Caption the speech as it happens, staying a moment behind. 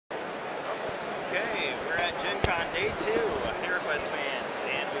day 2 of HeroQuestFans,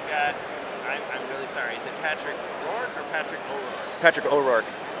 and we've got, I'm really sorry, is it Patrick Rourke or Patrick O'Rourke? Patrick O'Rourke.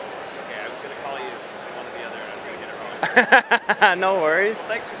 Okay, I was going to call you one or the other, and I was going to get it wrong. No worries.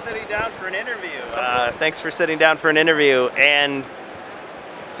 Thanks for sitting down for an interview. Thanks for sitting down for an interview. And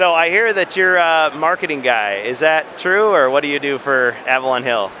so I hear that you're a marketing guy. Is that true, or what do you do for Avalon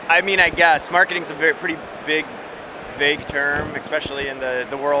Hill? I mean, I guess marketing's a pretty big, vague term, especially in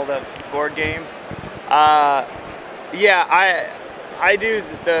the world of board games. Yeah, I do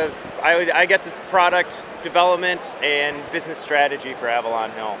I guess it's product development and business strategy for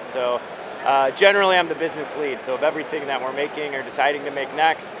Avalon Hill. So generally I'm the business lead. So of everything that we're making or deciding to make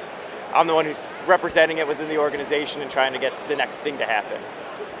next, I'm the one who's representing it within the organization and trying to get the next thing to happen.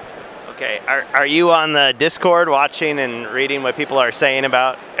 Okay, are you on the Discord watching and reading what people are saying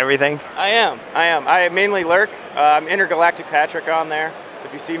about everything? I am. I mainly lurk. I'm Intergalactic Patrick on there. So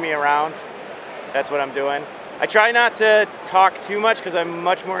if you see me around, that's what I'm doing. I try not to talk too much because I'm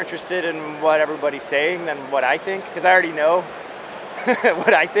much more interested in what everybody's saying than what I think, because I already know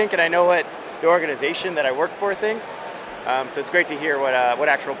what I think and I know what the organization that I work for thinks. So it's great to hear what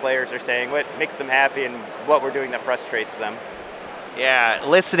actual players are saying, what makes them happy, and what we're doing that frustrates them. Yeah,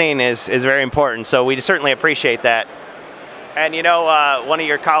 listening is very important, so we certainly appreciate that. And you know, one of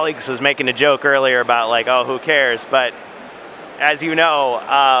your colleagues was making a joke earlier about like, oh, who cares? But as you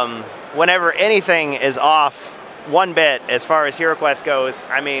know, whenever anything is off one bit as far as HeroQuest goes,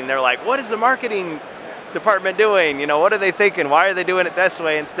 I mean, they're like, what is the marketing department doing? You know, what are they thinking? Why are they doing it this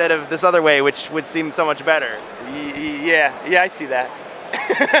way instead of this other way, which would seem so much better? Yeah, I see that.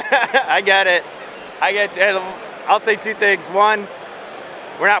 I get it. I'll say two things. One,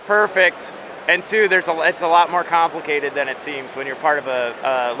 we're not perfect, and two, it's a lot more complicated than it seems when you're part of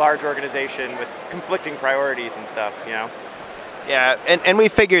a large organization with conflicting priorities and stuff, you know? Yeah, and we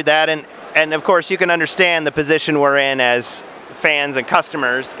figured that, and of course you can understand the position we're in as fans and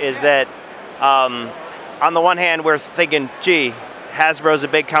customers is that on the one hand we're thinking, gee, Hasbro's a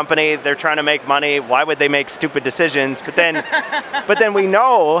big company, they're trying to make money, why would they make stupid decisions? But then we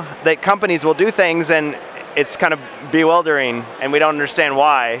know that companies will do things and it's kind of bewildering and we don't understand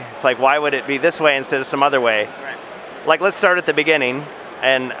why. It's like, why would it be this way instead of some other way? Right. Like, let's start at the beginning,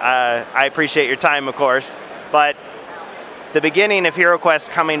 and I appreciate your time, of course, but the beginning of HeroQuest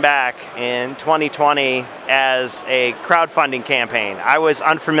coming back in 2020 as a crowdfunding campaign. I was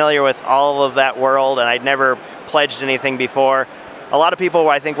unfamiliar with all of that world and I'd never pledged anything before. A lot of people,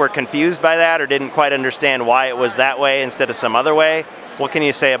 I think, were confused by that or didn't quite understand why it was that way instead of some other way. What can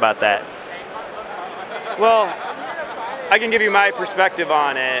you say about that? Well, I can give you my perspective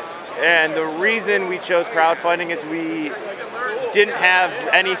on it, and the reason we chose crowdfunding is we didn't have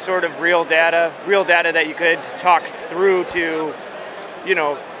any sort of real data that you could talk through to, you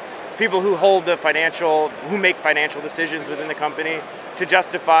know, people who who make financial decisions within the company to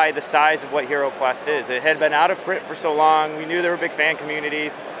justify the size of what HeroQuest is. It had been out of print for so long. We knew there were big fan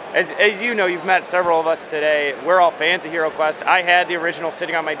communities. As you know, you've met several of us today. We're all fans of HeroQuest. I had the original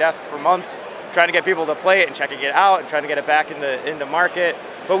sitting on my desk for months, trying to get people to play it and checking it out and trying to get it back into market.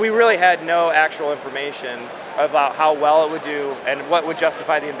 But we really had no actual information about how well it would do and what would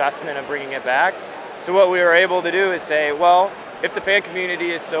justify the investment of bringing it back. So what we were able to do is say, well, if the fan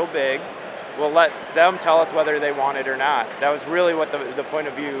community is so big, we'll let them tell us whether they want it or not. That was really what the point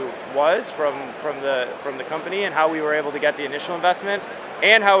of view was from the company, and how we were able to get the initial investment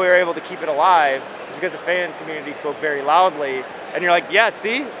and how we were able to keep it alive is because the fan community spoke very loudly. And you're like, yeah,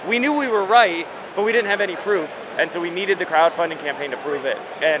 see, we knew we were right, but we didn't have any proof, and so we needed the crowdfunding campaign to prove it,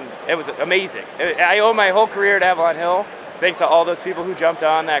 and it was amazing. I owe my whole career at Avalon Hill thanks to all those people who jumped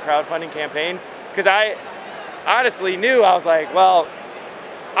on that crowdfunding campaign, because I honestly knew, I was like, well,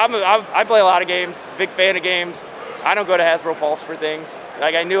 I play a lot of games, big fan of games. I don't go to Hasbro Pulse for things.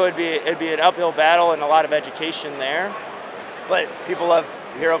 Like, I knew it'd be an uphill battle and a lot of education there, but people love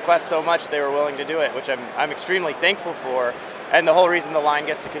HeroQuest so much they were willing to do it, which I'm extremely thankful for, and the whole reason the line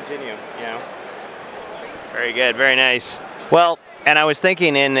gets to continue, you know. Very good, very nice. Well, and I was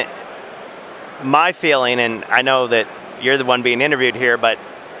thinking in my feeling, and I know that you're the one being interviewed here, but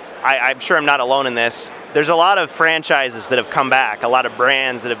I'm sure I'm not alone in this. There's a lot of franchises that have come back, a lot of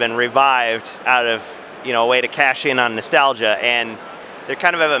brands that have been revived out of, you know, a way to cash in on nostalgia, and they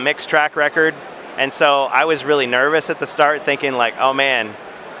kind of have a mixed track record. And so I was really nervous at the start, thinking like, oh man,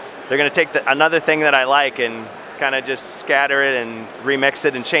 they're going to take another thing that I like and kind of just scatter it and remix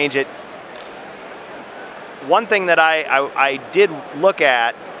it and change it. One thing that I did look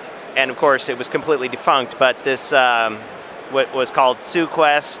at, and of course it was completely defunct, but this what was called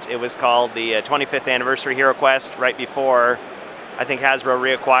SueQuest. It was called the 25th anniversary HeroQuest right before I think Hasbro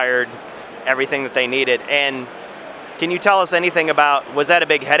reacquired everything that they needed. And Can you tell us anything about, was that a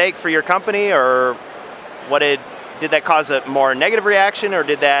big headache for your company, or did that cause a more negative reaction, or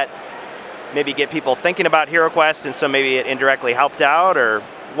did that maybe get people thinking about HeroQuest and so maybe it indirectly helped out, or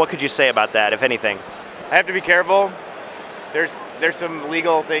what could you say about that, if anything? I have to be careful. There's some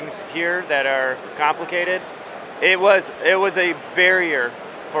legal things here that are complicated. It was a barrier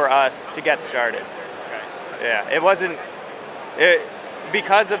for us to get started. Okay. Yeah, it wasn't,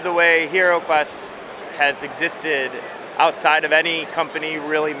 because of the way HeroQuest has existed outside of any company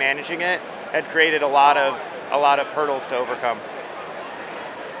really managing it, had created a lot of hurdles to overcome.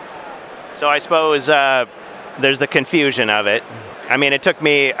 So I suppose there's the confusion of it. I mean, it took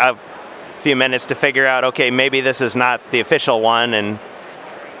me a few minutes to figure out, okay, maybe this is not the official one, and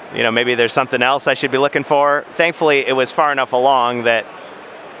maybe there's something else I should be looking for. Thankfully, it was far enough along that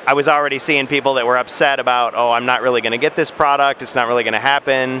I was already seeing people that were upset about, oh, I'm not really going to get this product, it's not really going to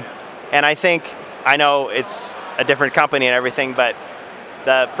happen. And I know it's a different company and everything, but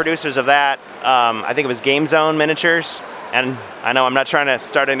the producers of that, I think it was Game Zone Miniatures, and I know I'm not trying to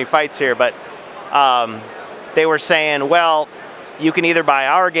start any fights here, but they were saying, well, you can either buy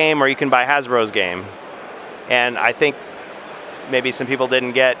our game or you can buy Hasbro's game. And I think maybe some people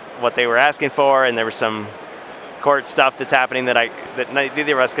didn't get what they were asking for, and there was some court stuff that's happening that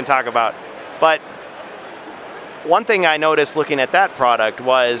neither of us can talk about. But one thing I noticed looking at that product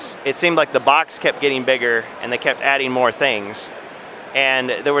was it seemed like the box kept getting bigger and they kept adding more things.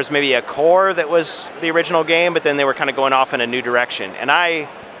 And there was maybe a core that was the original game, but then they were kind of going off in a new direction. And I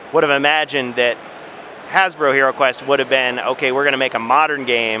would have imagined that Hasbro HeroQuest would have been, okay, we're going to make a modern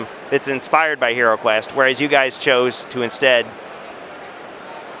game that's inspired by HeroQuest, whereas you guys chose to instead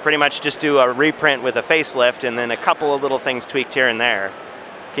pretty much just do a reprint with a facelift and then a couple of little things tweaked here and there.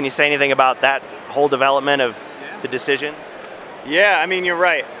 Can you say anything about that whole development of the decision? Yeah, I mean, you're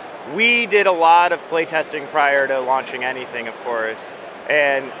right. We did a lot of playtesting prior to launching anything, of course,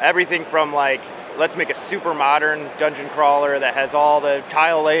 and everything from let's make a super modern dungeon crawler that has all the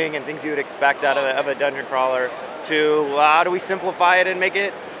tile laying and things you would expect out of a dungeon crawler, to how do we simplify it and make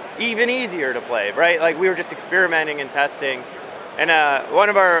it even easier to play, right? We were just experimenting and testing. And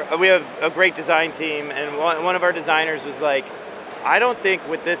we have a great design team, and one of our designers was like, I don't think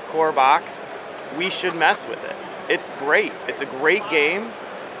with this core box, we should mess with it. It's great. It's a great game.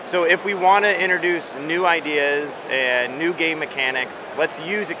 So if we want to introduce new ideas and new game mechanics, let's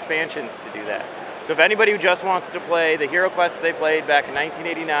use expansions to do that. So if anybody who just wants to play the HeroQuest they played back in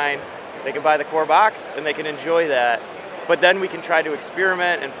 1989, they can buy the core box and they can enjoy that. But then we can try to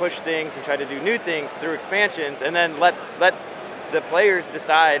experiment and push things and try to do new things through expansions, and then let the players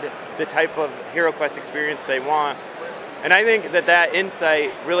decide the type of HeroQuest experience they want. And I think that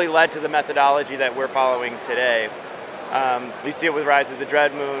insight really led to the methodology that we're following today. You see it with Rise of the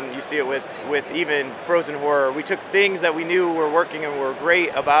Dread Moon, you see it with even Frozen Horror. We took things that we knew were working and were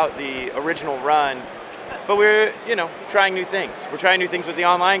great about the original run, but we're trying new things. We're trying new things with the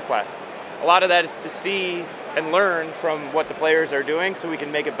online quests. A lot of that is to see and learn from what the players are doing so we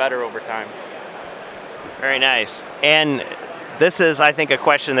can make it better over time. Very nice. And this is, I think, a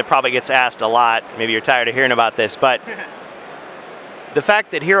question that probably gets asked a lot. Maybe you're tired of hearing about this, but the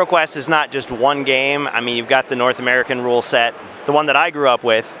fact that HeroQuest is not just one game, I mean, you've got the North American rule set, the one that I grew up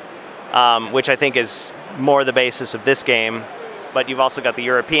with, which I think is more the basis of this game, but you've also got the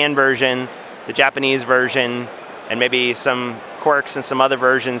European version, the Japanese version, and maybe some quirks and some other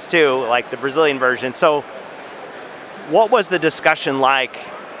versions too, like the Brazilian version. So what was the discussion like,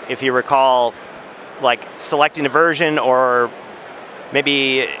 if you recall, selecting a version or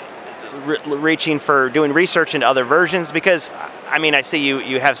maybe reaching for doing research into other versions? Because I mean, I see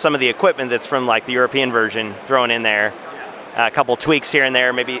you have some of the equipment that's from the European version thrown in there, a couple tweaks here and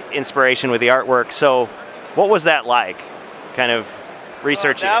there, maybe inspiration with the artwork. So what was that like, kind of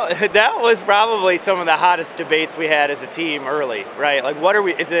researching? Well, that was probably some of the hottest debates we had as a team early, right? What are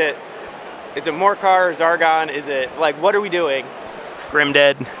we, is it Morcar or Zargon? Is it, what are we doing?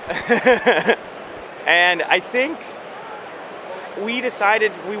 Grimdead. And I think we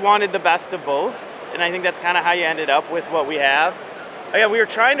decided we wanted the best of both, and I think that's kind of how you ended up with what we have. Again, we were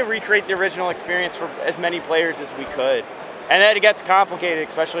trying to recreate the original experience for as many players as we could. And then it gets complicated,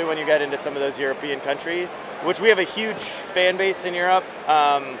 especially when you get into some of those European countries, which we have a huge fan base in Europe.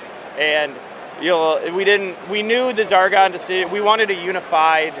 And we knew the Zargon decision, we wanted a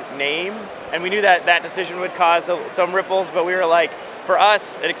unified name, and we knew that decision would cause some ripples, but we were like, for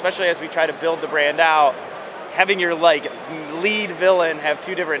us, and especially as we try to build the brand out, having your lead villain have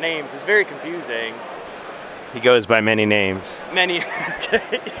two different names is very confusing. He goes by many names. Many.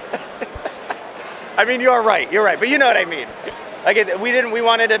 Okay. I mean, you're right, but you know what I mean. We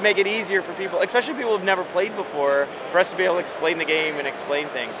wanted to make it easier for people, especially people who've never played before, for us to be able to explain the game and explain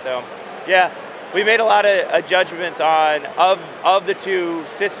things. So, yeah, we made a lot of judgments on of the two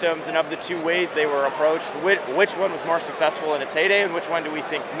systems and of the two ways they were approached. Which one was more successful in its heyday, and which one do we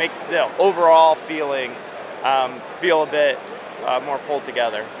think makes the overall feeling feel a bit more pulled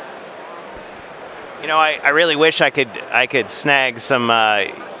together? You know, I really wish I could snag some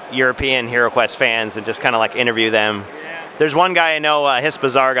European HeroQuest fans and just kind of like interview them. Yeah. There's one guy I know,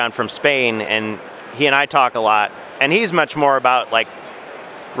 Hispazargon from Spain, and he and I talk a lot, and he's much more about like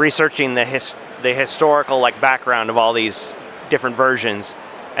researching the historical like background of all these different versions.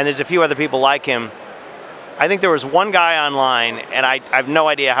 And there's a few other people like him. I think there was one guy online, and I have no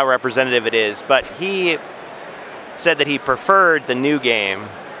idea how representative it is, but he said that he preferred the new game,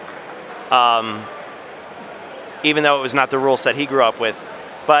 even though it was not the rule set he grew up with.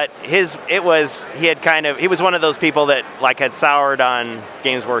 But he was one of those people that like had soured on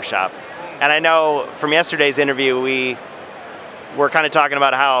Games Workshop. And I know from yesterday's interview, we were kind of talking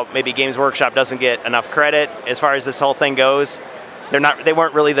about how maybe Games Workshop doesn't get enough credit as far as this whole thing goes. They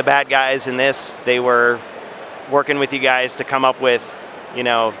weren't really the bad guys in this. They were working with you guys to come up with, you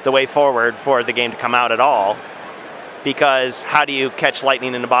know, the way forward for the game to come out at all. Because how do you catch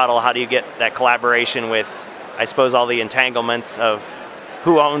lightning in a bottle? How do you get that collaboration with, I suppose, all the entanglements of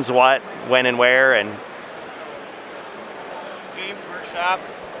who owns what, when and where? And Games Workshop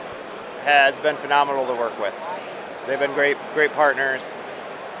has been phenomenal to work with. They've been great partners.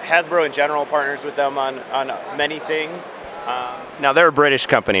 Hasbro in general partners with them on many things. Now they're a British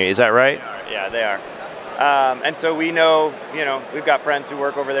company, is that right? Yeah, they are. And so we know, we've got friends who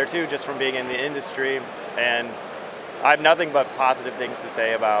work over there too, just from being in the industry. And I have nothing but positive things to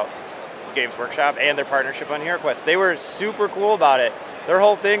say about Games Workshop and their partnership on HeroQuest. They were super cool about it. Their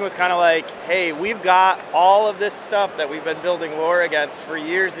whole thing was kind of like, hey, we've got all of this stuff that we've been building lore against for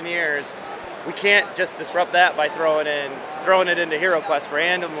years and years. We can't just disrupt that by throwing it into HeroQuest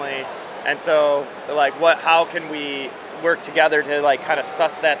randomly. And so, like, how can we work together to like kind of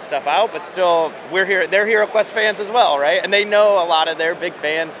suss that stuff out? But still, they're HeroQuest fans as well, right? And they know a lot of their big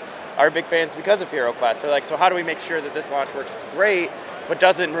fans are big fans because of HeroQuest. They're like, so how do we make sure that this launch works great, but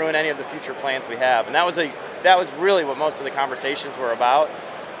doesn't ruin any of the future plans we have? And that was really what most of the conversations were about.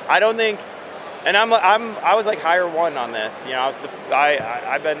 I don't think, and I was like hire one on this.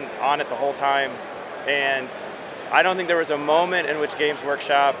 I've been on it the whole time, and I don't think there was a moment in which Games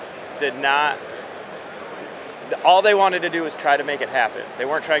Workshop did not. All they wanted to do was try to make it happen. They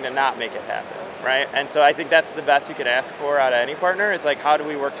weren't trying to not make it happen, right? And so I think that's the best you could ask for out of any partner, is like, how do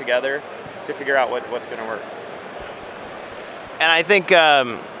we work together to figure out what's going to work? And I think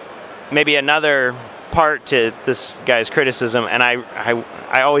maybe another part to this guy's criticism, and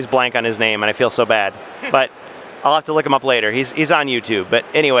I always blank on his name, and I feel so bad, but I'll have to look him up later. He's on YouTube. But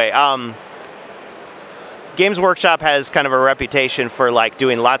anyway, Games Workshop has kind of a reputation for like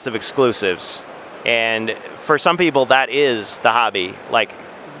doing lots of exclusives. And for some people, that is the hobby, like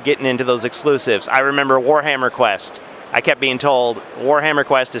getting into those exclusives. I remember Warhammer Quest. I kept being told, Warhammer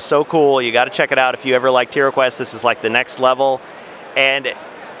Quest is so cool, you got to check it out if you ever liked HeroQuest. This is like the next level. And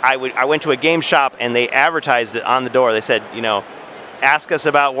I went to a game shop and they advertised it on the door. They said, ask us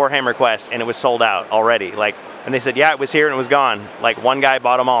about Warhammer Quest, and it was sold out already. And they said, yeah, it was here and it was gone. Like one guy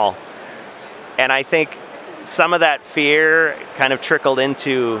bought them all. And I think some of that fear kind of trickled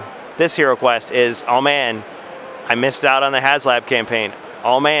into this HeroQuest is, oh man, I missed out on the HasLab campaign.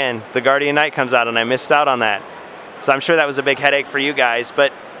 Oh man, the Guardian Knight comes out and I missed out on that. So I'm sure that was a big headache for you guys,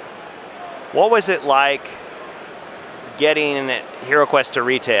 but what was it like getting HeroQuest to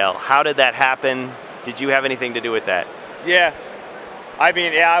retail? How did that happen? Did you have anything to do with that? Yeah,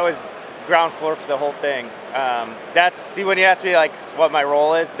 I was ground floor for the whole thing. When you ask me like what my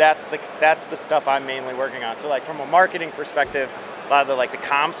role is, that's the stuff I'm mainly working on. So like from a marketing perspective, a lot of the like the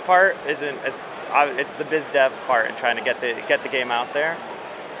comms part isn't as it's the biz dev part and trying to get the game out there.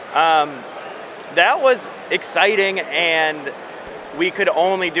 That was exciting, and we could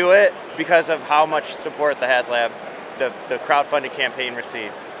only do it because of how much support the HasLab, the crowdfunding campaign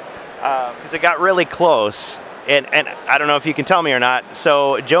received. Because it got really close, and I don't know if you can tell me or not.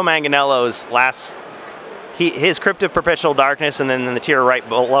 So Joe Manganiello's his Crypt of Perpetual Darkness, and then the tier right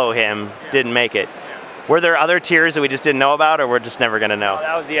below him didn't make it. Were there other tiers that we just didn't know about, or we're just never going to know? Oh,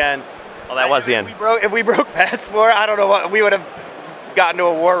 that was the end. Oh, that was the end. If we broke past 4, I don't know what we would have gotten to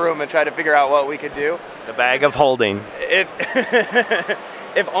a war room and tried to figure out what we could do. The bag of holding. If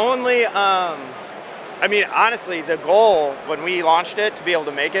only. Honestly, the goal when we launched it to be able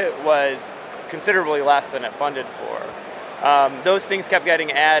to make it was considerably less than it funded for. Those things kept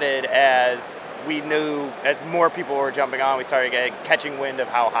getting added as we knew as more people were jumping on, we started catching wind of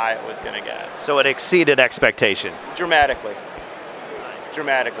how high it was going to get. So it exceeded expectations. Dramatically.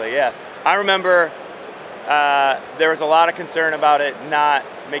 Dramatically, yeah. I remember there was a lot of concern about it not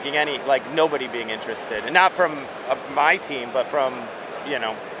making any, like nobody being interested. And not from my team, but from, you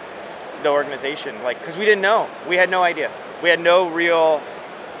know, the organization. Like, because we didn't know. We had no idea. We had no real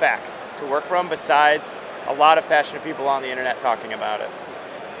facts to work from besides a lot of passionate people on the internet talking about it.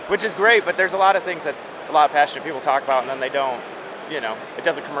 Which is great, but there's a lot of things that a lot of passionate people talk about and then they don't, you know, it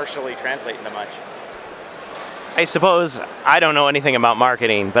doesn't commercially translate into much. I suppose I don't know anything about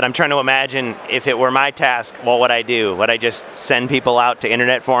marketing, but I'm trying to imagine if it were my task, what would I do? Would I just send people out to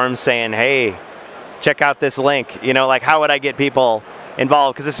internet forums saying, hey, check out this link? You know, like how would I get people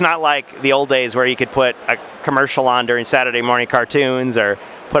involved? Because it's not like the old days where you could put a commercial on during Saturday morning cartoons or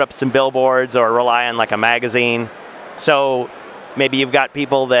put up some billboards or rely on like a magazine. So maybe you've got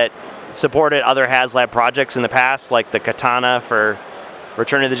people that supported other HasLab projects in the past, like the katana for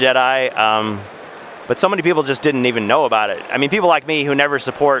Return of the Jedi. But so many people just didn't even know about it. I mean, people like me who never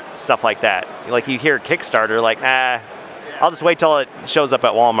support stuff like that. Like you hear Kickstarter, like, I'll just wait till it shows up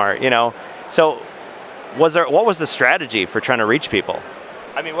at Walmart, you know? So what was the strategy for trying to reach people?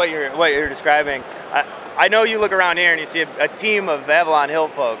 I mean, what you're describing, I know you look around here and you see a team of Avalon Hill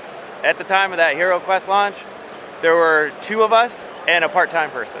folks. At the time of that HeroQuest launch, there were 2 of us and a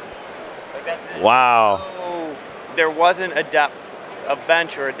part-time person. Like that's it. Wow. So there wasn't a depth of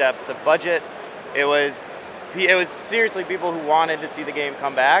bench or a depth of budget. It was seriously people who wanted to see the game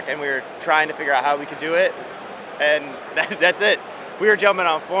come back, and we were trying to figure out how we could do it, and that's it. We were jumping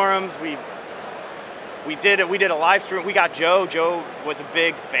on forums. We did it. We did a live stream. We got Joe. Joe was a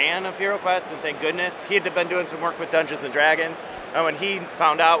big fan of HeroQuest, and thank goodness. He had been doing some work with Dungeons & Dragons, and when he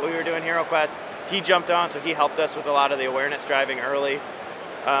found out we were doing HeroQuest, he jumped on, so he helped us with a lot of the awareness driving early.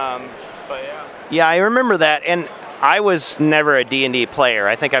 But yeah. Yeah, I remember that, and I was never a D&D player.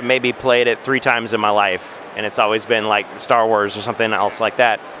 I think I've maybe played it 3 times in my life, and it's always been like Star Wars or something else like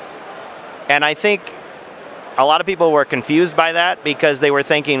that. And I think a lot of people were confused by that because they were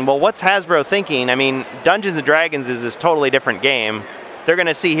thinking, well, what's Hasbro thinking? I mean, Dungeons & Dragons is this totally different game. They're going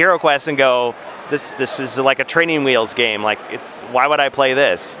to see HeroQuest and go, this is like a Training Wheels game. Like, why would I play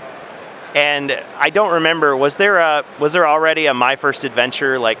this? And I don't remember, was there already a My First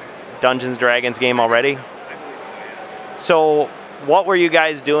Adventure, like Dungeons & Dragons game already? So what were you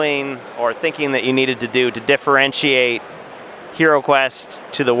guys doing or thinking that you needed to do to differentiate HeroQuest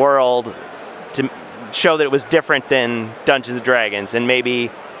to the world to show that it was different than Dungeons & Dragons, and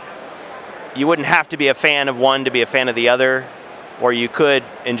maybe you wouldn't have to be a fan of one to be a fan of the other, or you could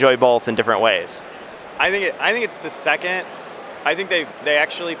enjoy both in different ways? I think it's the second. I think they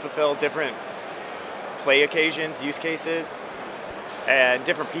actually fulfill different play occasions, use cases, and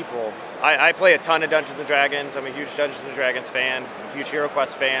different people. I play a ton of Dungeons & Dragons. I'm a huge Dungeons & Dragons fan, a huge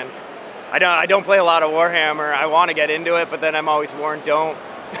HeroQuest fan. I don't play a lot of Warhammer. I want to get into it, but then I'm always warned don't,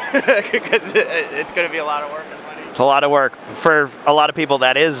 because it's going to be a lot of work and money. It's a lot of work. For a lot of people,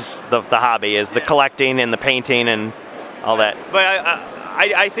 that is the hobby, is the collecting and the painting and all that. But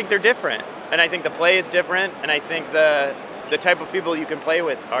I think they're different, and I think the play is different, and I think the type of people you can play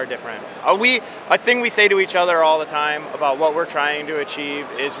with are different. A thing we say to each other all the time about what we're trying to achieve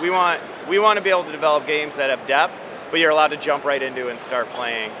is we want to be able to develop games that have depth, but you're allowed to jump right into and start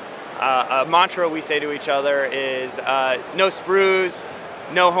playing. A mantra we say to each other is no sprues,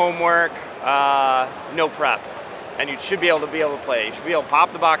 no homework, no prep. And you should be able to play. You should be able to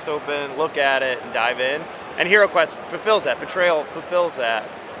pop the box open, look at it, and dive in. And HeroQuest fulfills that. Betrayal fulfills that.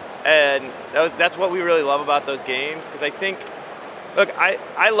 And that's what we really love about those games, because I think, look,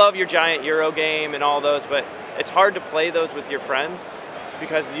 I love your giant Euro game and all those, but it's hard to play those with your friends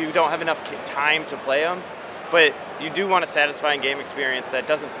because you don't have enough time to play them. But you do want a satisfying game experience that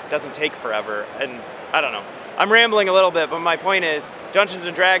doesn't take forever. And I don't know. I'm rambling a little bit, but my point is Dungeons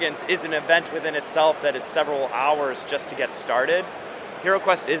 & Dragons is an event within itself that is several hours just to get started.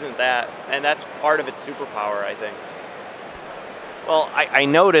 HeroQuest isn't that, and that's part of its superpower, I think. Well, I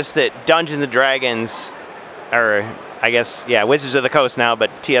noticed that Dungeons & Dragons, or I guess, yeah, Wizards of the Coast now, but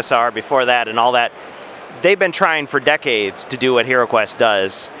TSR before that and all that, they've been trying for decades to do what HeroQuest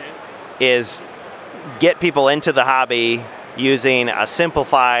does, is get people into the hobby using a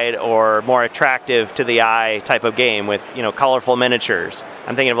simplified or more attractive to the eye type of game with, you know, colorful miniatures.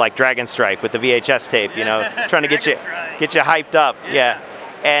 I'm thinking of like Dragon Strike with the VHS tape, you know, trying to get you hyped up. Yeah.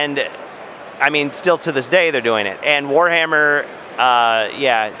 And I mean, still to this day they're doing it. And Warhammer,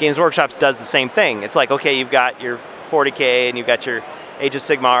 Games Workshop does the same thing. It's like, okay, you've got your 40K and you've got your Age of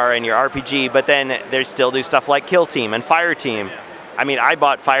Sigmar and your RPG, but then they still do stuff like Kill Team and Fire Team. I mean, I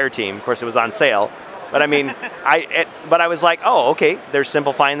bought Fireteam. Of course, it was on sale. But I mean, but I was like, oh, okay, they're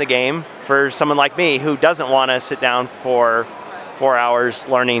simplifying the game for someone like me who doesn't want to sit down for 4 hours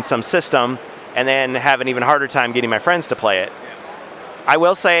learning some system and then have an even harder time getting my friends to play it. I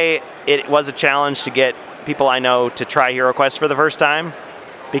will say it was a challenge to get people I know to try HeroQuest for the first time,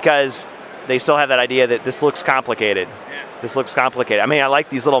 because they still have that idea that this looks complicated. Yeah. This looks complicated. I mean, I like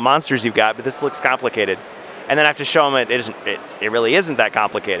these little monsters you've got, but this looks complicated. And then I have to show them it really isn't that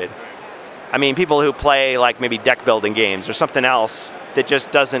complicated. I mean, people who play like maybe deck building games or something else that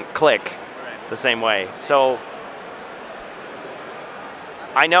just doesn't click the same way. So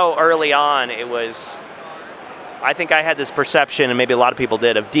I know early on it was, I think I had this perception, and maybe a lot of people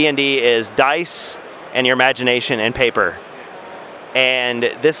did, of D&D is dice and your imagination and paper. And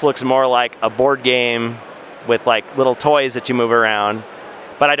this looks more like a board game with like little toys that you move around,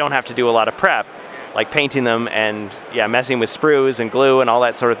 but I don't have to do a lot of prep, like painting them and messing with sprues and glue and all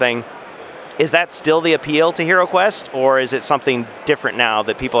that sort of thing. Is that still the appeal to HeroQuest, or is it something different now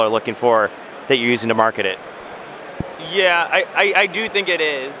that people are looking for that you're using to market it? Yeah, I do think it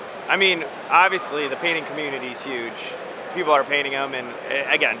is. I mean, obviously the painting community is huge. People are painting them, and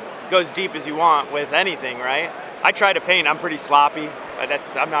again, go as deep as you want with anything, right? I try to paint. I'm pretty sloppy.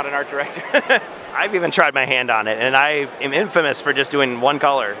 I'm not an art director. I've even tried my hand on it, and I am infamous for just doing one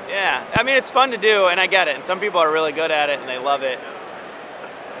color. Yeah, I mean, it's fun to do, and I get it. And some people are really good at it, and they love it.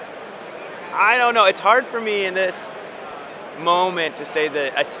 I don't know. It's hard for me in this moment to say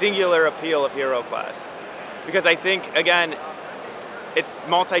a singular appeal of HeroQuest, because I think, again, it's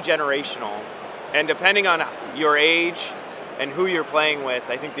multi-generational, and depending on your age and who you're playing with,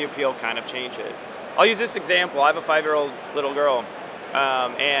 I think the appeal kind of changes. I'll use this example. I have a 5-year-old little girl,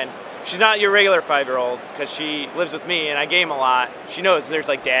 and she's not your regular 5-year-old because she lives with me and I game a lot. She knows there's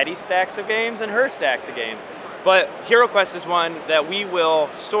like daddy's stacks of games and her stacks of games. But HeroQuest is one that we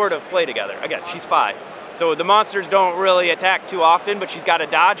will sort of play together. Again, she's 5. So the monsters don't really attack too often, but she's got to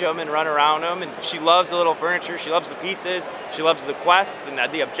dodge them and run around them. And she loves the little furniture. She loves the pieces. She loves the quests and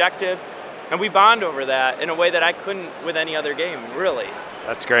the objectives. And we bond over that in a way that I couldn't with any other game, really.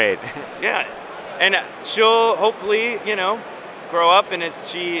 That's great. Yeah. And she'll hopefully, grow up, and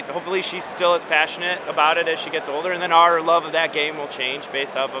hopefully she's still as passionate about it as she gets older. And then our love of that game will change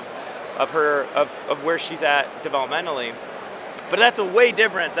based off of where she's at developmentally. But that's a way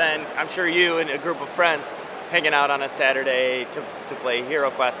different than, I'm sure, you and a group of friends hanging out on a Saturday to play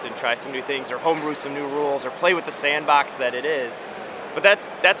HeroQuest and try some new things, or homebrew some new rules, or play with the sandbox that it is. But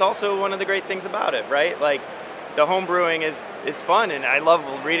that's also one of the great things about it, right? Like, the homebrewing is fun, and I love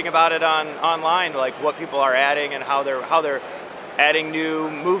reading about it online, like what people are adding and how they're adding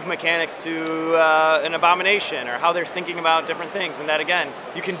new move mechanics to an abomination, or how they're thinking about different things. And that, again,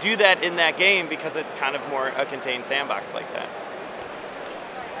 you can do that in that game because it's kind of more a contained sandbox like that.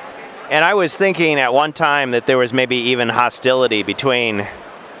 And I was thinking at one time that there was maybe even hostility between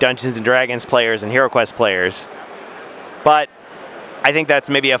Dungeons & Dragons players and HeroQuest players. But I think that's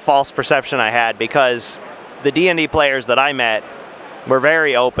maybe a false perception I had, because the D&D players that I met were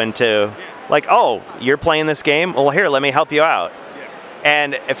very open to, like, oh, you're playing this game? Well, here, let me help you out.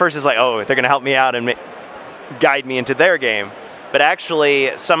 And at first it's like, oh, they're going to help me out and guide me into their game. But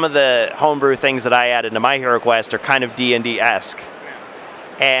actually, some of the homebrew things that I added to my HeroQuest are kind of D&D-esque.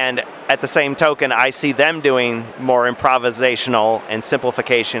 And at the same token, I see them doing more improvisational and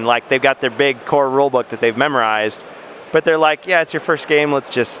simplification. Like, they've got their big core rulebook that they've memorized, but they're like, yeah, it's your first game,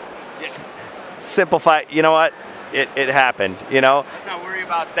 let's just simplify. You know what? It happened, Let's not worry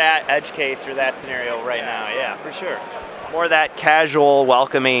about that edge case or that scenario right now. Yeah, for sure. More that casual,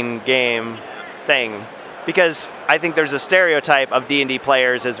 welcoming game thing. Because I think there's a stereotype of D&D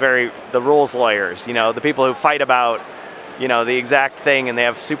players as the rules lawyers, the people who fight about, the exact thing, and they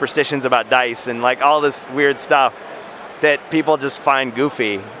have superstitions about dice and like all this weird stuff that people just find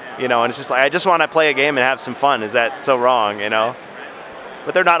goofy, and it's just like, I just want to play a game and have some fun. Is that so wrong,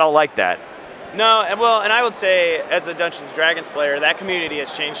 But they're not all like that. No, and I would say, as a Dungeons & Dragons player, that community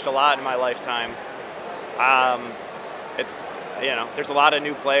has changed a lot in my lifetime. It's, there's a lot of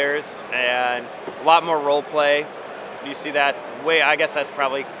new players and a lot more role play. You see that way. I guess that's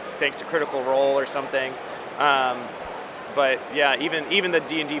probably thanks to Critical Role or something. But yeah, even the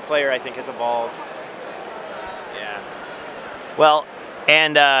D&D player, I think, has evolved. Yeah. Well,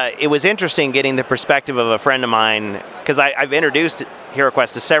 and it was interesting getting the perspective of a friend of mine, because I've introduced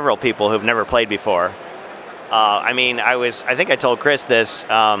HeroQuest to several people who've never played before. I think I told Chris this,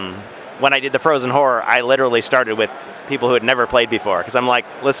 when I did the Frozen Horror, I literally started with people who had never played before, because I'm like,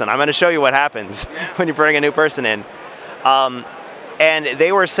 listen, I'm going to show you what happens when you bring a new person in. And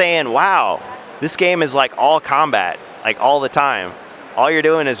they were saying, wow, this game is like all combat. like all the time. All you're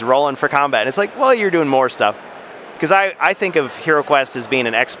doing is rolling for combat. And it's like, well, you're doing more stuff. Because I think of HeroQuest as being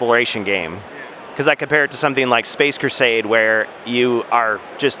an exploration game. Because I compare it to something like Space Crusade, where you are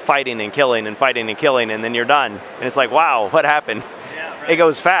just fighting and killing and fighting and killing, and then you're done. And it's like, wow, what happened? Yeah, right. It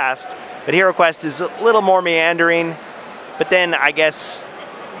goes fast. But HeroQuest is a little more meandering. But then I guess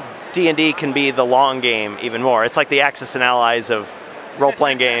D&D can be the long game even more. It's like the Axis and Allies of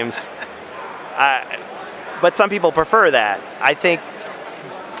role-playing games. But some people prefer that. I think,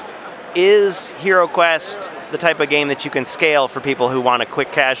 is HeroQuest the type of game that you can scale for people who want a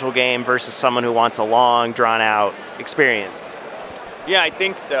quick casual game versus someone who wants a long, drawn-out experience? Yeah, I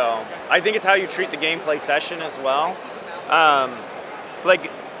think so. I think it's how you treat the gameplay session as well. I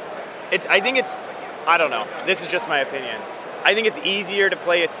don't know. This is just my opinion. I think it's easier to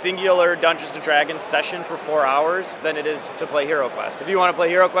play a singular Dungeons & Dragons session for 4 hours than it is to play HeroQuest. If you want to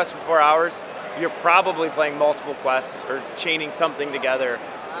play HeroQuest for 4 hours, you're probably playing multiple quests or chaining something together.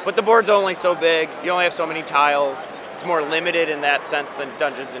 But the board's only so big, you only have so many tiles. It's more limited in that sense than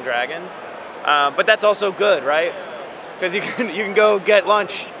Dungeons & Dragons. But that's also good, right? Because you can go get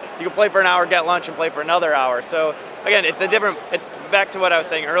lunch. You can play for an hour, get lunch, and play for another hour. So again, it's back to what I was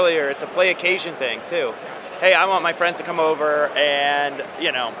saying earlier, it's a play occasion thing too. Hey, I want my friends to come over, and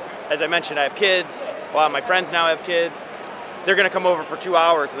as I mentioned, I have kids. A lot of my friends now have kids. They're gonna come over for 2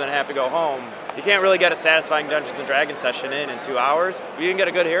 hours and then have to go home. You can't really get a satisfying Dungeons & Dragons session in 2 hours. You can get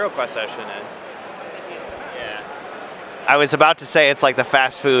a good HeroQuest session in. Yeah. I was about to say it's like the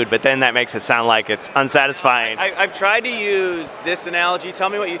fast food, but then that makes it sound like it's unsatisfying. I've tried to use this analogy. Tell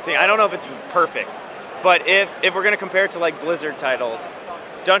me what you think. I don't know if it's perfect, but if we're gonna compare it to like Blizzard titles,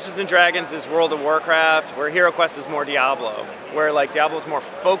 Dungeons & Dragons is World of Warcraft, where HeroQuest is more Diablo, where like Diablo is more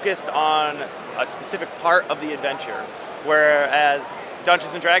focused on a specific part of the adventure, whereas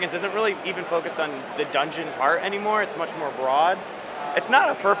Dungeons & Dragons isn't really even focused on the dungeon part anymore. It's much more broad. It's not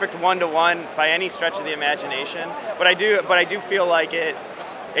a perfect one-to-one by any stretch of the imagination, but I do feel like it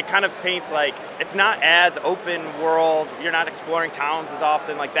kind of paints like it's not as open world. You're not exploring towns as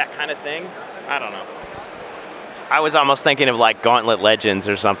often, like that kind of thing. I don't know. I was almost thinking of like Gauntlet Legends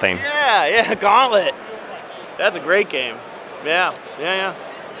or something. Yeah, Gauntlet. That's a great game. Yeah.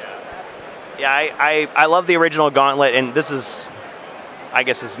 Yeah, I love the original Gauntlet, and this is, I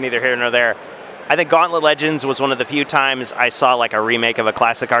guess it's neither here nor there. I think Gauntlet Legends was one of the few times I saw like a remake of a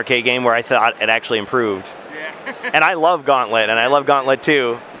classic arcade game where I thought it actually improved. Yeah. And I love Gauntlet, and I love Gauntlet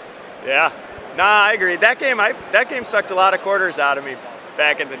 2. Yeah. Nah, I agree. That game sucked a lot of quarters out of me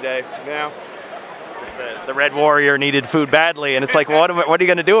back in the day. Yeah. The Red Warrior needed food badly, and it's like, well, what are you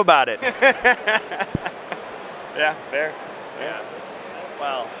going to do about it? Yeah, fair. Yeah.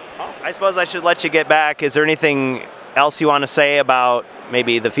 Well, awesome. I suppose I should let you get back. Is there anything else you want to say about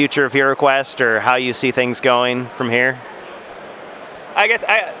maybe the future of HeroQuest or how you see things going from here? I guess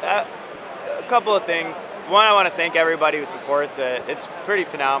a couple of things. One, I want to thank everybody who supports it. It's pretty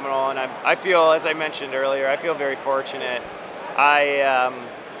phenomenal, and I feel, as I mentioned earlier, I feel very fortunate.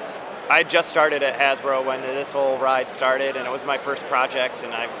 I just started at Hasbro when this whole ride started, and it was my first project,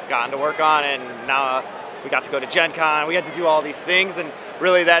 and I've gotten to work on it, and now we got to go to GenCon. We got to do all these things, and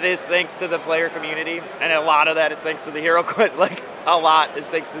really that is thanks to the player community, and a lot of that is thanks to the HeroQuest. Like a lot is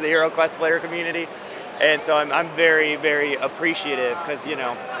thanks to the HeroQuest player community, and so I'm very, very appreciative because it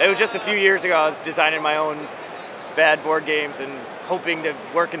was just a few years ago I was designing my own bad board games and hoping to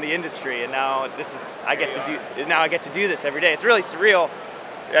work in the industry, and now I get to do this every day. It's really surreal.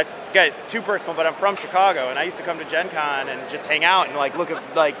 That's got too personal, but I'm from Chicago, and I used to come to GenCon and just hang out and like look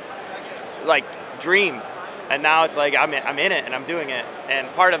at like dream, and now it's like I'm in it and I'm doing it, and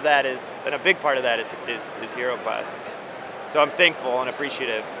a big part of that is HeroQuest. So I'm thankful and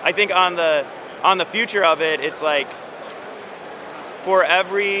appreciative. I think on the future of it, it's like for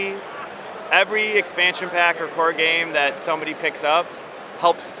every expansion pack or core game that somebody picks up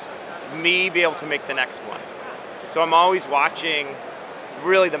helps me be able to make the next one. So I'm always watching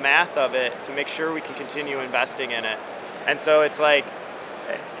really the math of it to make sure we can continue investing in it. And so it's like,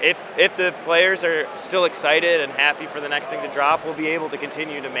 if the players are still excited and happy for the next thing to drop, we'll be able to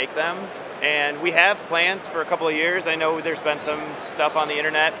continue to make them. And we have plans for a couple of years. I know there's been some stuff on the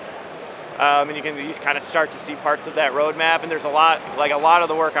internet, and you can kind of start to see parts of that roadmap. And there's a lot of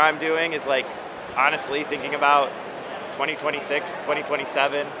the work I'm doing is like, honestly, thinking about 2026,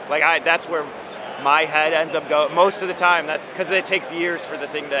 2027. That's where my head ends up going most of the time. That's because it takes years for the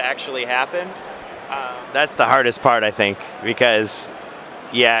thing to actually happen. That's the hardest part, I think, because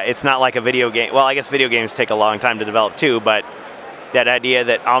it's not like a video game. Well, I guess video games take a long time to develop too, but that idea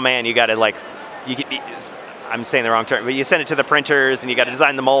that, oh man, you got to I'm saying the wrong term, but you send it to the printers and you got to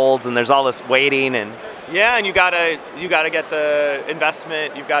design the molds and there's all this waiting, and Yeah, and you gotta get the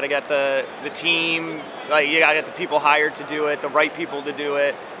investment. You've got to get the team. Like you gotta get the people hired to do it, the right people to do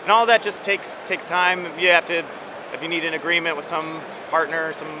it, and all that just takes time. You have to, if you need an agreement with some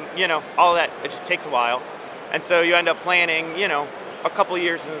partner, all that, it just takes a while, and so you end up planning, a couple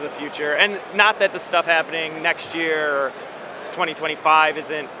years into the future. And not that the stuff happening next year or 2025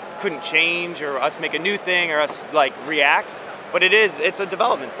 couldn't change, or us make a new thing, or us like react, but it's a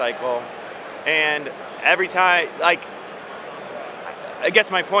development cycle, and every time, like, I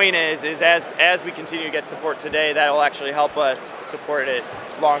guess my point is as we continue to get support today, that'll actually help us support it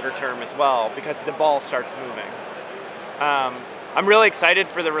longer term as well, because the ball starts moving. I'm really excited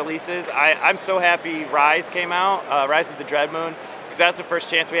for the releases. I'm so happy Rise came out, Rise of the Dread Moon, because that's the first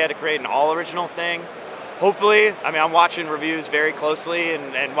chance we had to create an all original thing. Hopefully, I mean, I'm watching reviews very closely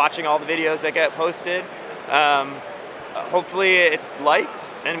and watching all the videos that get posted. Hopefully it's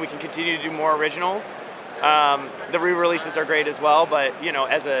liked and we can continue to do more originals. The re-releases are great as well, but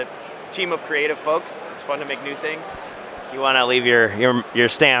as a team of creative folks, it's fun to make new things. You want to leave your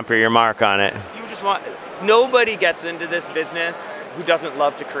stamp or your mark on it. You just want. Nobody gets into this business who doesn't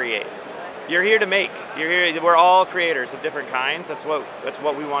love to create. You're here to make. We're all creators of different kinds. That's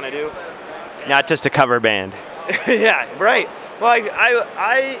what we want to do. Not just a cover band. Yeah, right. Well,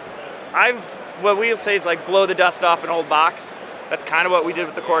 I've what we'll say is like blow the dust off an old box. That's kind of what we did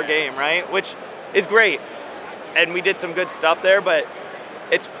with the core game, right? Which is great, and we did some good stuff there, but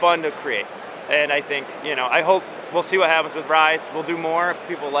it's fun to create. And I think, I hope we'll see what happens with Rise. We'll do more if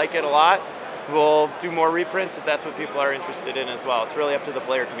people like it a lot. We'll do more reprints if that's what people are interested in as well. It's really up to the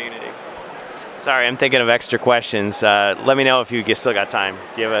player community. Sorry, I'm thinking of extra questions. Let me know if you still got time.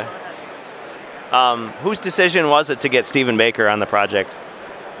 Do you have a... whose decision was it to get Stephen Baker on the project?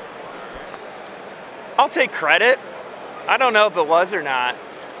 I'll take credit. I don't know if it was or not.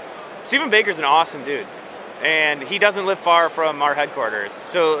 Stephen Baker's an awesome dude, and he doesn't live far from our headquarters.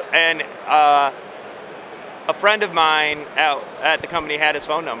 So, and a friend of mine out at the company had his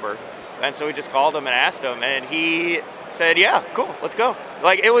phone number, and so we just called him and asked him, and he said, "Yeah, cool, let's go."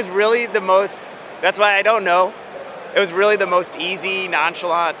 Like, it was really the most. That's why I don't know. It was really the most easy,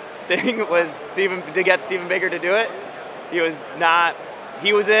 nonchalant thing was to get Stephen Baker to do it. He was not.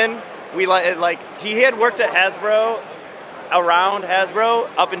 He was in. He had worked at Hasbro. Around Hasbro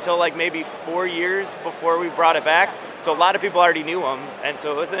up until like maybe 4 years before we brought it back. So a lot of people already knew him, and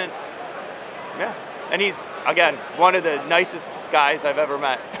so it wasn't, yeah. And he's, again, one of the nicest guys I've ever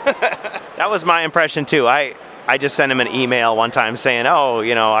met. That was my impression too. I just sent him an email one time saying, oh,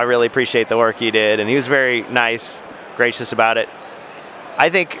 I really appreciate the work you did, and he was very nice, gracious about it. I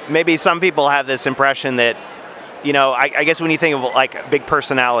think maybe some people have this impression that, I guess when you think of like big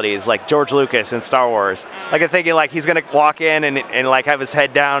personalities like George Lucas in Star Wars, like I'm thinking like he's gonna walk in and like have his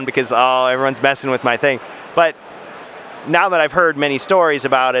head down because everyone's messing with my thing. But now that I've heard many stories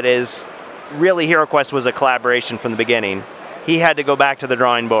about it, is really HeroQuest was a collaboration from the beginning. He had to go back to the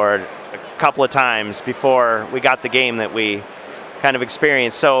drawing board a couple of times before we got the game that we kind of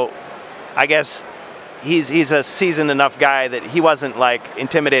experienced. So I guess he's a seasoned enough guy that he wasn't like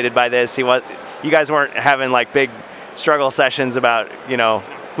intimidated by this. You guys weren't having like big struggle sessions about,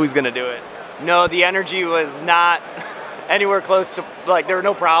 who's going to do it. No, the energy was not anywhere close to, like, there were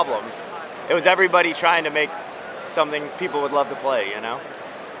no problems. It was everybody trying to make something people would love to play, And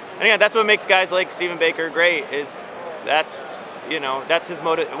yeah, that's what makes guys like Stephen Baker great, is that's his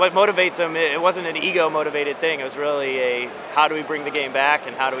what motivates him. It wasn't an ego motivated thing. It was really a, how do we bring the game back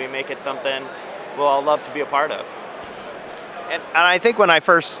and how do we make it something we'll all love to be a part of. And I think when I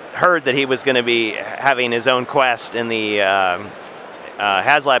first heard that he was going to be having his own quest in the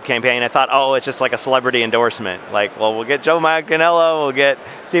HasLab campaign, I thought, oh, it's just like a celebrity endorsement. Like, well, we'll get Joe Manganiello, we'll get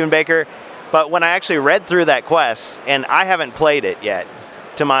Stephen Baker. But when I actually read through that quest, and I haven't played it yet,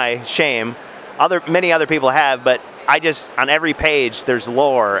 to my shame, many other people have, but I just, on every page, there's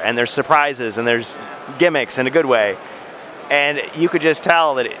lore, and there's surprises, and there's gimmicks in a good way. And you could just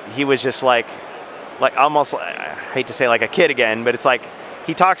tell that he was just like almost, I hate to say like a kid again, but it's like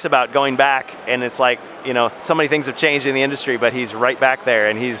he talks about going back, and it's like, so many things have changed in the industry, but he's right back there,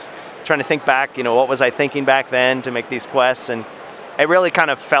 and he's trying to think back, what was I thinking back then to make these quests, and it really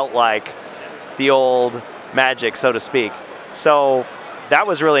kind of felt like the old magic, so to speak. So that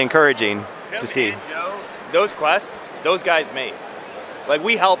was really encouraging to see. And Joe, those quests, those guys made. Like,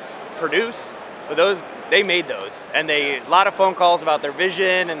 we helped produce, but they made those, and a lot of phone calls about their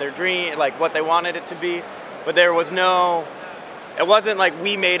vision and their dream, like what they wanted it to be, but there was it wasn't like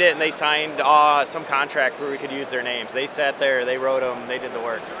we made it and they signed some contract where we could use their names. They sat there, they wrote them, they did the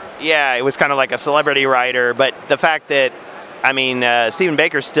work. Yeah, it was kind of like a celebrity writer, but the fact that I mean, Stephen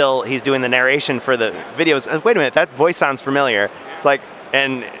Baker's still, he's doing the narration for the videos. Wait a minute, that voice sounds familiar. It's like,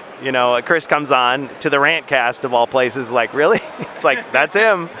 and you know, Chris comes on to the rant cast of all places, like, really? It's like, that's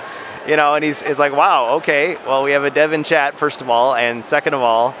him. You know, and it's like, wow, okay, well, we have a dev in chat, first of all, and second of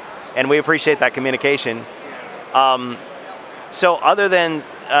all, and we appreciate that communication. So other than,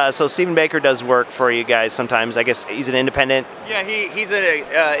 so Stephen Baker does work for you guys sometimes. I guess he's an independent. Yeah, he's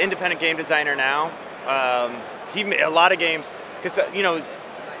an independent game designer now. He made a lot of games, because, you know,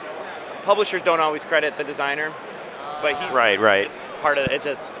 publishers don't always credit the designer, but he's right. It's part of it's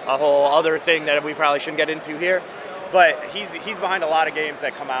just a whole other thing that we probably shouldn't get into here. But he's behind a lot of games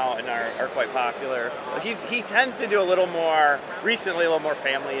that come out and are quite popular. He tends to do a little more recently, a little more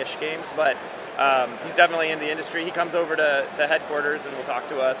family-ish games, but he's definitely in the industry. He comes over to headquarters and will talk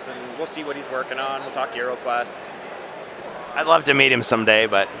to us, and we'll see what he's working on. We'll talk HeroQuest. I'd love to meet him someday,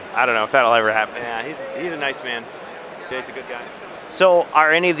 but I don't know if that'll ever happen. Yeah, he's a nice man. Jay's a good guy. So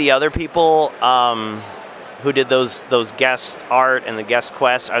are any of the other people who did those guest art and the guest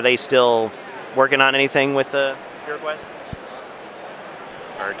quests, are they still working on anything with the HeroQuest?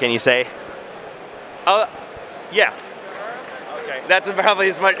 Or can you say? Yeah. Okay. That's probably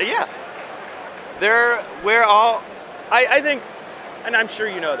as much. Yeah. We're all. I think, and I'm sure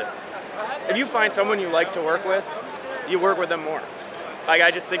you know that. If you find someone you like to work with, you work with them more. Like,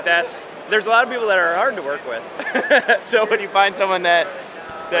 I just think there's a lot of people that are hard to work with. So when you find someone that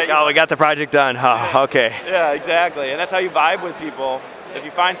like, oh, we got the project done. Oh, okay. Yeah, exactly. And that's how you vibe with people. If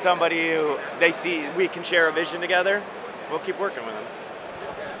you find somebody who they see we can share a vision together, we'll keep working with them.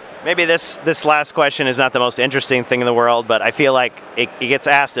 Maybe this last question is not the most interesting thing in the world, but I feel like it gets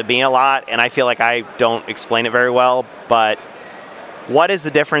asked of me a lot, and I feel like I don't explain it very well. But what is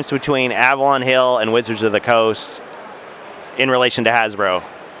the difference between Avalon Hill and Wizards of the Coast in relation to Hasbro,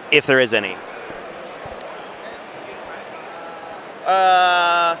 if there is any?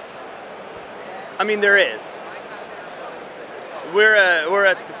 I mean, there is. We're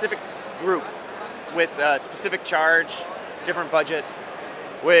a specific group with a specific charge, different budget.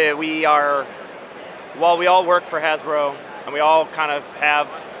 We are, while we all work for Hasbro and we all kind of have,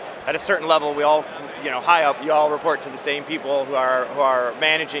 at a certain level, we all, you know, high up, you all report to the same people who are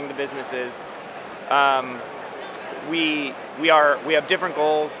managing the businesses. We have different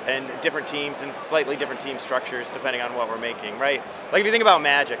goals and different teams and slightly different team structures depending on what we're making, right? Like if you think about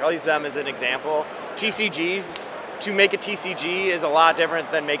Magic, I'll use them as an example. TCGs, to make a TCG is a lot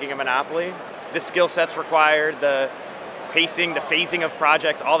different than making a Monopoly. The skill sets required, the pacing, the phasing of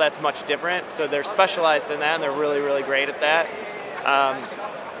projects, all that's much different. So they're specialized in that and they're really, really great at that.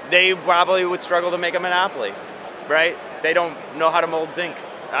 They probably would struggle to make a Monopoly, right? They don't know how to mold zinc.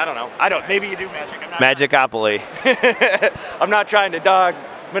 I don't know. Maybe you do Magic. Magicopoly. I'm not trying to dog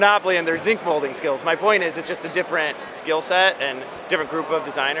Monopoly and their zinc molding skills. My point is it's just a different skill set and different group of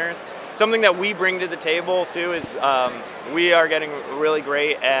designers. Something that we bring to the table too is we are getting really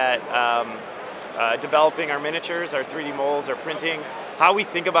great at developing our miniatures, our 3D molds, our printing. How we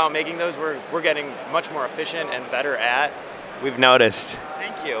think about making those, we're getting much more efficient and better at. We've noticed.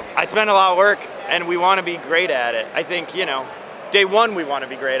 Thank you. It's been a lot of work and we want to be great at it. I think, you know, day one we want to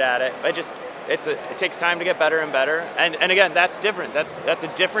be great at it. It takes time to get better and better. And again, that's different. That's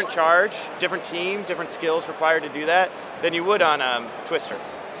a different charge, different team, different skills required to do that than you would on Twister,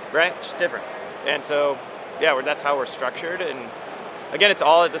 right? It's just different. And so, yeah, that's how we're structured. And again, it's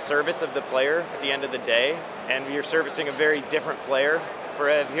all at the service of the player at the end of the day. And you're servicing a very different player for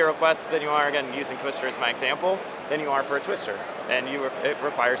a HeroQuest than you are, again, using Twister as my example, than you are for a Twister. And it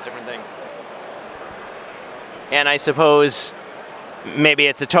requires different things. And I suppose maybe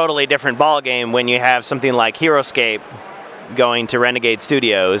it's a totally different ball game when you have something like HeroScape going to Renegade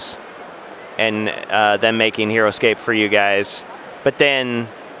Studios and them making HeroScape for you guys. But then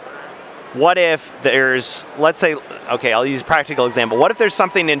what if there's, let's say, okay, I'll use a practical example. What if there's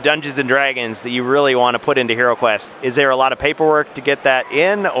something in Dungeons & Dragons that you really want to put into HeroQuest? Is there a lot of paperwork to get that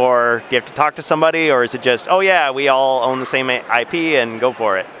in, or do you have to talk to somebody, or is it just, oh yeah, we all own the same IP and go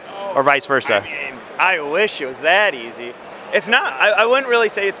for it, or vice versa? I mean, I wish it was that easy. It's not. I wouldn't really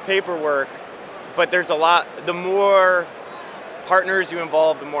say it's paperwork, but there's a lot. The more partners you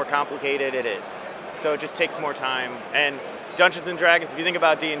involve, the more complicated it is. So it just takes more time. And Dungeons & Dragons, if you think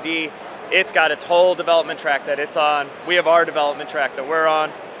about D&D, it's got its whole development track that it's on. We have our development track that we're on.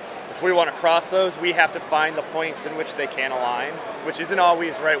 If we want to cross those, we have to find the points in which they can align, which isn't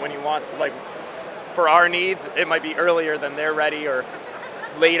always right when you want, like, for our needs, it might be earlier than they're ready or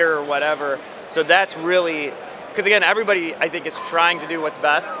later or whatever. So that's really, because again, everybody, I think, is trying to do what's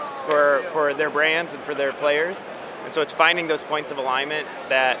best for their brands and for their players. And so it's finding those points of alignment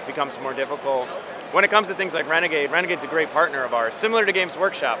that becomes more difficult. when it comes to things like Renegade, Renegade's a great partner of ours, similar to Games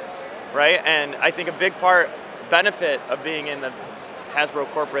Workshop, right? And I think a big benefit of being in the Hasbro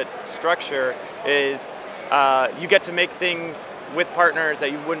corporate structure is you get to make things with partners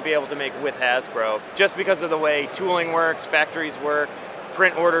that you wouldn't be able to make with Hasbro, just because of the way tooling works, factories work,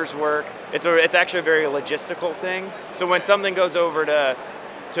 print orders work. It's actually a very logistical thing. So when something goes over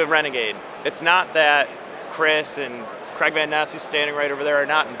to Renegade, it's not that Chris and Craig Van Ness, who's standing right over there, are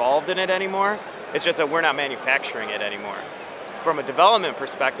not involved in it anymore. It's just that we're not manufacturing it anymore. From a development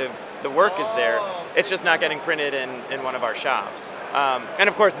perspective, the work is there. It's just not getting printed in one of our shops. And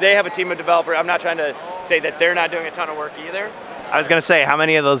of course, they have a team of developers. I'm not trying to say that they're not doing a ton of work either. I was gonna say, how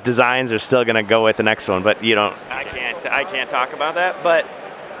many of those designs are still gonna go with the next one? But you don't. I can't talk about that. But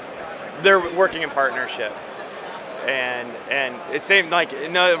they're working in partnership. And it's same like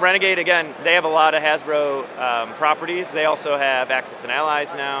Renegade again. They have a lot of Hasbro properties. They also have Axis and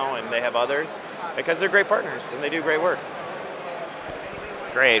Allies now, and they have others because they're great partners and they do great work.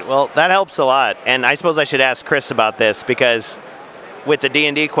 Great. Well, that helps a lot. And I suppose I should ask Chris about this because with the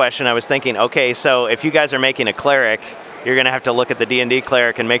D&D question, I was thinking, okay, so if you guys are making a cleric, you're going to have to look at the D&D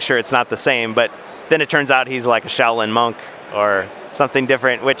cleric and make sure it's not the same. But then it turns out he's like a Shaolin monk or something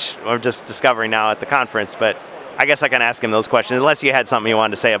different, which we're just discovering now at the conference. But I guess I can ask him those questions, unless you had something you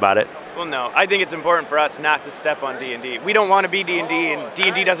wanted to say about it. Well, no. I think it's important for us not to step on D&D. We don't want to be D&D, and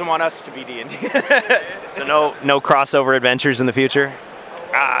D&D doesn't want us to be D&D. So no crossover adventures in the future?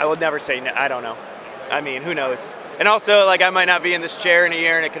 I would never say no. I don't know. I mean, who knows? And also, like, I might not be in this chair in a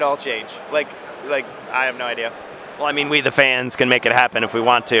year, and it could all change. Like I have no idea. Well, I mean, we the fans can make it happen if we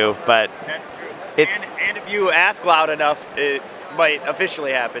want to, but that's true. It's and if you ask loud enough, it might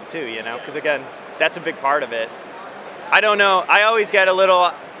officially happen too. You know, because again, that's a big part of it. I don't know. I always get a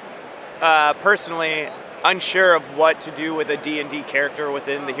little personally unsure of what to do with a D&D character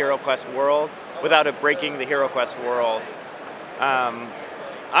within the HeroQuest world without it breaking the HeroQuest world.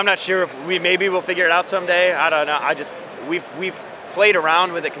 I'm not sure if maybe we'll figure it out someday. I don't know. We've played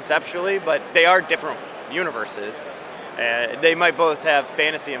around with it conceptually, but they are different universes. They might both have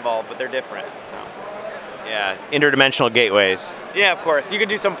fantasy involved, but they're different. So. Yeah, interdimensional gateways. Yeah, of course. You could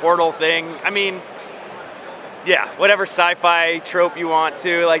do some portal thing. I mean, yeah, whatever sci-fi trope you want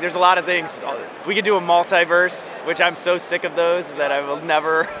to. Like, there's a lot of things. We could do a multiverse, which I'm so sick of those that I don't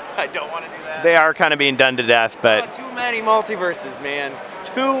want to do that. They are kind of being done to death, but... Oh, too many multiverses, man.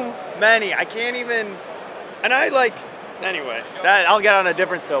 Too many. I can't even... And anyway, I'll get on a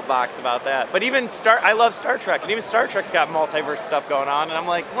different soapbox about that. But even I love Star Trek, and even Star Trek's got multiverse stuff going on, and I'm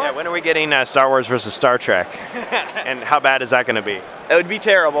like, what? Yeah, when are we getting Star Wars versus Star Trek? And how bad is that going to be? It would be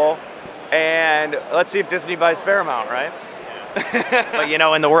terrible. And let's see if Disney buys Paramount, right? But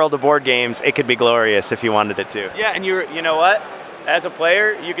in the world of board games, it could be glorious if you wanted it to. Yeah, and you know what? As a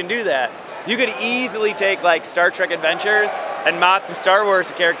player, you can do that. You could easily take like Star Trek Adventures and mod some Star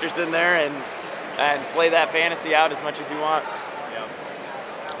Wars characters in there and play that fantasy out as much as you want.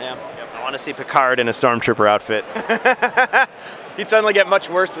 Yeah. I want to see Picard in a Stormtrooper outfit. He'd suddenly get much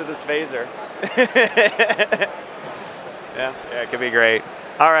worse with his phaser. Yeah, it could be great.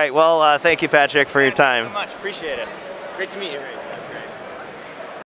 All right, well, thank you, Patrick, for your time. Thanks so much. Appreciate it. Great to meet you.